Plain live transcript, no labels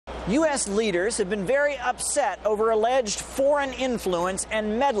U.S. leaders have been very upset over alleged foreign influence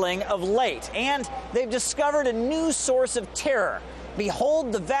and meddling of late, and they've discovered a new source of terror.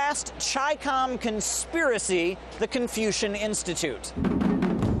 Behold the vast Chi-Com conspiracy, the Confucian Institute.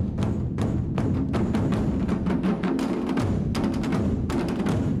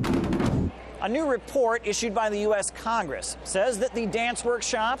 A new report issued by the U.S. Congress says that the dance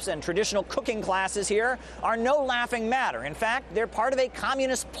workshops and traditional cooking classes here are no laughing matter. In fact, they're part of a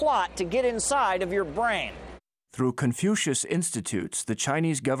communist plot to get inside of your brain. Through Confucius Institutes, the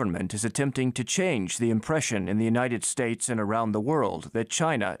Chinese government is attempting to change the impression in the United States and around the world that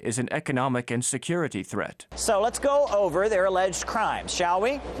China is an economic and security threat. So let's go over their alleged crimes, shall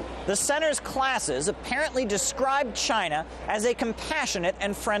we? The center's classes apparently describe China as a compassionate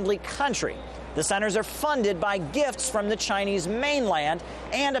and friendly country. The centers are funded by gifts from the Chinese mainland,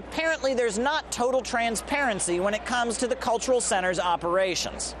 and apparently there's not total transparency when it comes to the cultural center's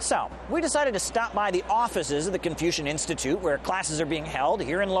operations. So, we decided to stop by the offices of the Confucian Institute, where classes are being held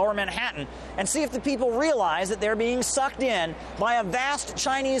here in Lower Manhattan, and see if the people realize that they're being sucked in by a vast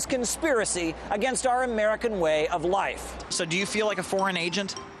Chinese conspiracy against our American way of life. So do you feel like a foreign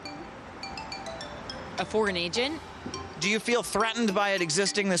agent? A foreign agent? Do you feel threatened by it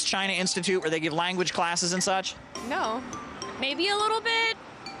existing, this China Institute, where they give language classes and such? No. Maybe a little bit.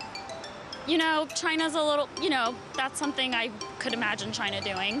 You know, China's a little, that's something I could imagine China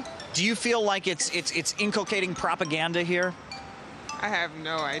doing. Do you feel like it's inculcating propaganda here? I have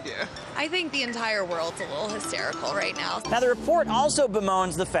no idea. I think the entire world's a little hysterical right now. Now, the report also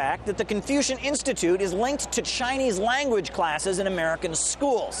bemoans the fact that the Confucian Institute is linked to Chinese language classes in American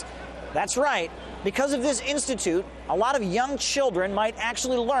schools. That's right. Because of this institute, a lot of young children might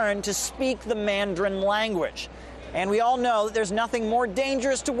actually learn to speak the Mandarin language. And we all know that there's nothing more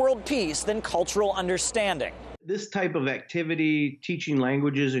dangerous to world peace than cultural understanding. This type of activity, teaching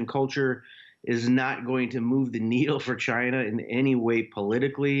languages and culture, is not going to move the needle for China in any way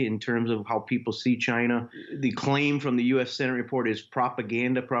politically in terms of how people see China. The claim from the U.S. Senate report is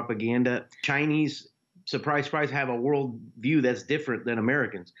propaganda. Chinese, surprise, surprise, have a world view that's different than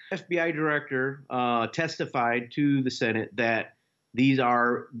Americans. FBI director testified to the Senate that these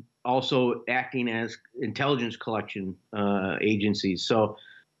are also acting as intelligence collection agencies. So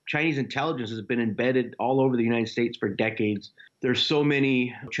Chinese intelligence has been embedded all over the United States for decades. There's so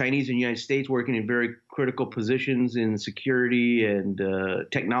many Chinese in the United States working in very critical positions in security and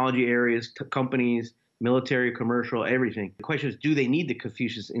technology areas, companies, military, commercial, everything. The question is, do they need the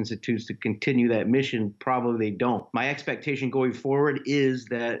Confucius Institutes to continue that mission? Probably they don't. My expectation going forward is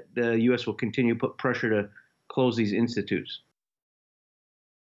that the U.S. will continue to put pressure to close these institutes.